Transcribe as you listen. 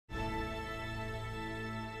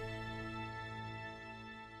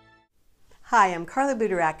Hi, I'm Carla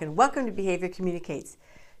Budarak and welcome to Behavior Communicates.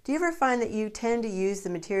 Do you ever find that you tend to use the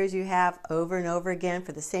materials you have over and over again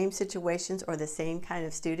for the same situations or the same kind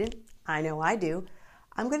of student? I know I do.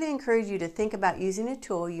 I'm going to encourage you to think about using a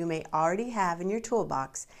tool you may already have in your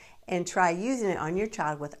toolbox and try using it on your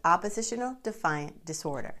child with oppositional defiant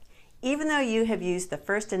disorder. Even though you have used the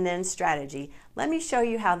first and then strategy, let me show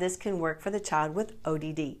you how this can work for the child with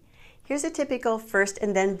ODD. Here's a typical first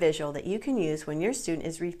and then visual that you can use when your student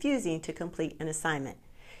is refusing to complete an assignment.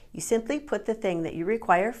 You simply put the thing that you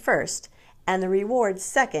require first and the reward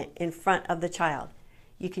second in front of the child.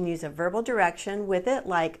 You can use a verbal direction with it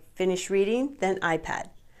like finish reading, then iPad.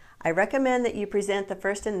 I recommend that you present the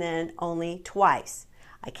first and then only twice.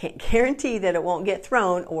 I can't guarantee that it won't get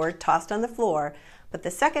thrown or tossed on the floor, but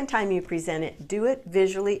the second time you present it, do it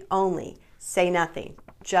visually only. Say nothing,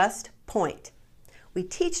 just point. We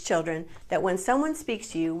teach children that when someone speaks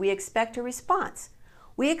to you, we expect a response.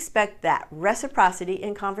 We expect that reciprocity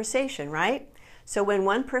in conversation, right? So when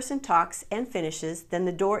one person talks and finishes, then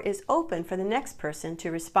the door is open for the next person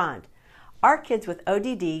to respond. Our kids with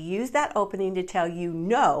ODD use that opening to tell you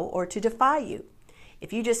no or to defy you.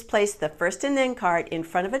 If you just place the first and then card in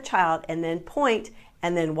front of a child and then point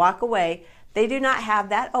and then walk away, they do not have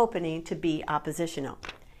that opening to be oppositional.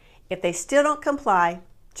 If they still don't comply,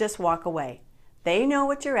 just walk away. They know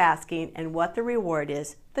what you're asking and what the reward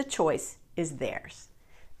is. The choice is theirs.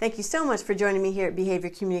 Thank you so much for joining me here at Behavior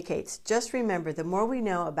Communicates. Just remember, the more we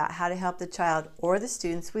know about how to help the child or the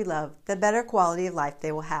students we love, the better quality of life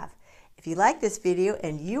they will have. If you like this video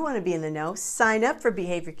and you want to be in the know, sign up for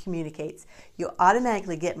Behavior Communicates. You'll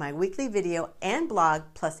automatically get my weekly video and blog,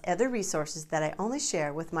 plus other resources that I only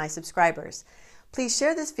share with my subscribers. Please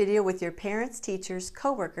share this video with your parents, teachers,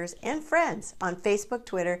 coworkers, and friends on Facebook,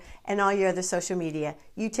 Twitter, and all your other social media.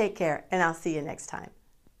 You take care, and I'll see you next time.